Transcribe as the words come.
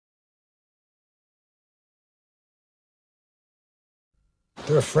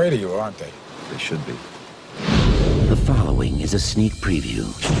They're afraid of you, aren't they? They should be. The following is a sneak preview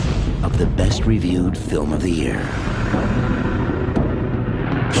of the best reviewed film of the year.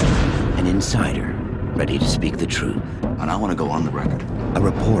 An insider ready to speak the truth. And I want to go on the record. A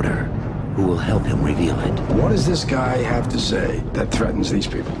reporter who will help him reveal it. What does this guy have to say that threatens these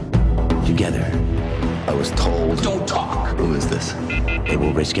people? Together, I was told... Don't talk! Who is this? they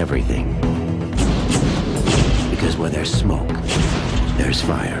will risk everything. Because where there's smoke, there's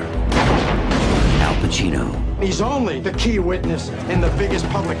fire. Al Pacino. He's only the key witness in the biggest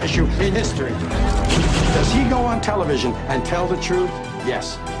public issue in history. Does he go on television and tell the truth?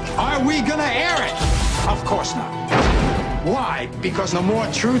 Yes. Are we gonna air it? Of course not. Why? Because the more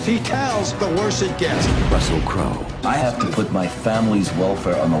truth he tells, the worse it gets. Russell Crowe. I have to put my family's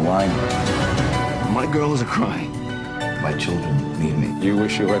welfare on the line. My girls are crying. My children need me. You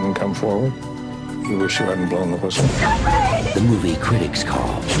wish you hadn't come forward? You wish you hadn't blown the whistle? The movie critics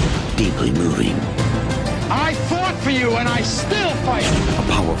call deeply moving. I fought for you and I still fight.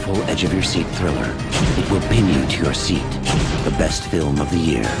 A powerful edge-of-your-seat thriller. It will pin you to your seat. The best film of the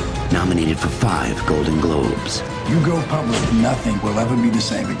year. Nominated for 5 Golden Globes. You go public, nothing will ever be the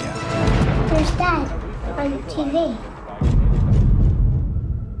same again. Where's Dad? On TV.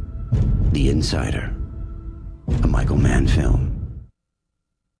 The Insider. A Michael Mann film.